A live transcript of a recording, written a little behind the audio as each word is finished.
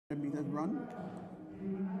meters run.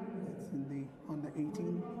 It's in the under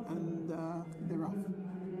 18 and the rough.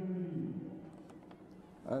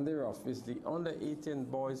 And the rough is the under 18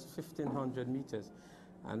 boys 1500 meters.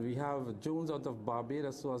 And we have Jones out of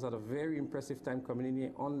Barbados, who has had a very impressive time coming in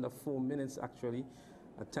here, under 4 minutes actually.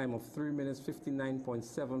 A time of 3 minutes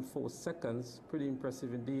 59.74 seconds. Pretty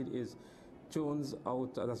impressive indeed is Jones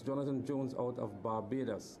out, that's Jonathan Jones out of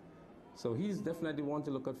Barbados. So he's definitely one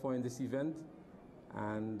to look out for in this event.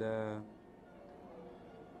 And a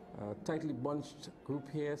tightly bunched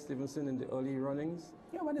group here, Stevenson in the early runnings.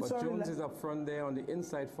 Yeah, but Jones is up front there on the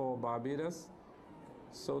inside for Barbados.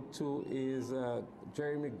 So too is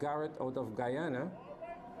Jeremy Garrett out of Guyana.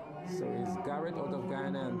 So it's Garrett out of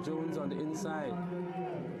Guyana and Jones on the inside.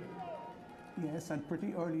 Yes, and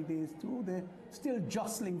pretty early days too. They're still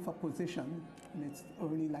jostling for position. And it's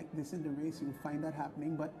early like this in the race, you'll find that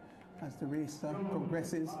happening. But as the race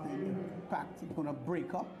progresses, the pack is going to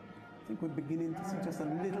break up. I think we're beginning to see just a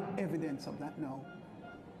little evidence of that now.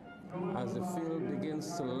 As the field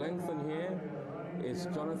begins to lengthen here, it's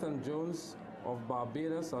Jonathan Jones of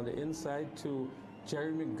Barbados on the inside to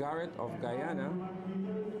Jeremy Garrett of Guyana.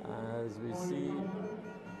 As we see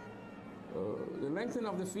the lengthening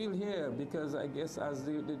of the field here, because I guess as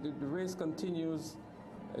the race continues,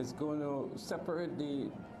 it's going to separate the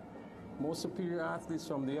more superior athletes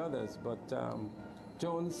from the others. But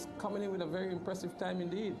Jones coming in with a very impressive time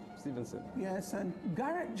indeed, Stevenson. Yes, and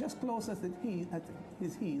Garrett just close at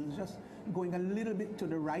his heels, just going a little bit to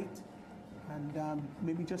the right, and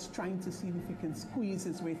maybe just trying to see if he can squeeze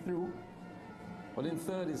his way through. Well, in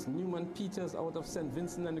third is Newman Peters out of St.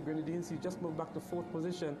 Vincent and the Grenadines. He just moved back to fourth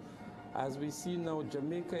position. As we see now,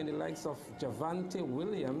 Jamaica in the likes of Javante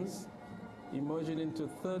Williams emerging into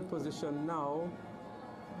third position now.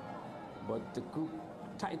 But the group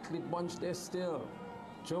tightly bunched there still.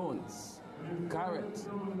 Jones, Garrett,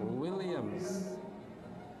 Williams.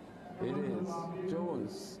 It is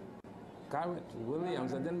Jones, Garrett,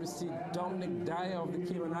 Williams. And then we see Dominic Dyer of the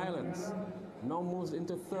Cayman Islands now moves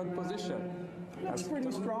into third position. That's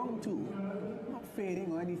pretty strong too. Not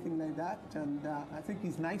fading or anything like that. And I think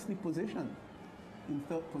he's nicely positioned in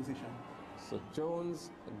third position. So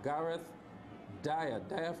Jones, Gareth,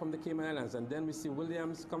 Dyer from the Cayman Islands. And then we see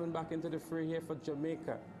Williams coming back into the fray here for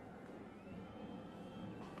Jamaica.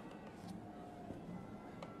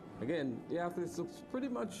 Again, the athletes look pretty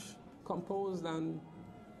much composed and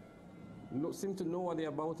seem to know what they're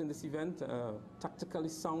about in this event. Tactically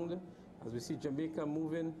sound, as we see Jamaica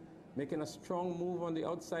moving, making a strong move on the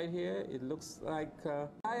outside here. It looks like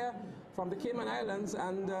Dyer from the Cayman Islands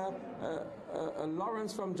and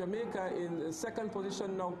Lawrence from Jamaica in second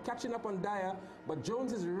position now, catching up on Dyer, but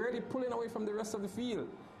Jones is really pulling away from the rest of the field.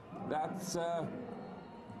 That's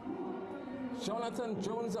Jonathan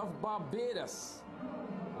Jones of Barbados.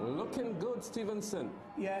 Looking good, Stevenson.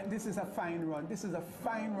 Yeah, this is a fine run. This is a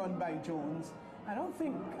fine run by Jones. I don't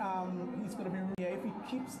think he's going to be here if he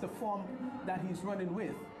keeps the form that he's running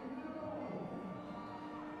with.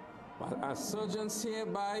 But a surgence here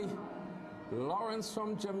by Lawrence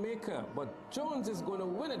from Jamaica. But Jones is going to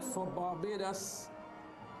win it for Barbados.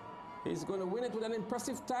 He's going to win it with an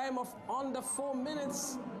impressive time of under 4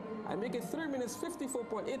 minutes. I make it 3 minutes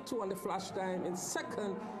 54.82 on the flash time. In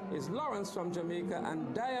second is Lawrence from Jamaica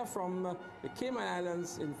and Dyer from the Cayman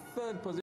Islands in third position.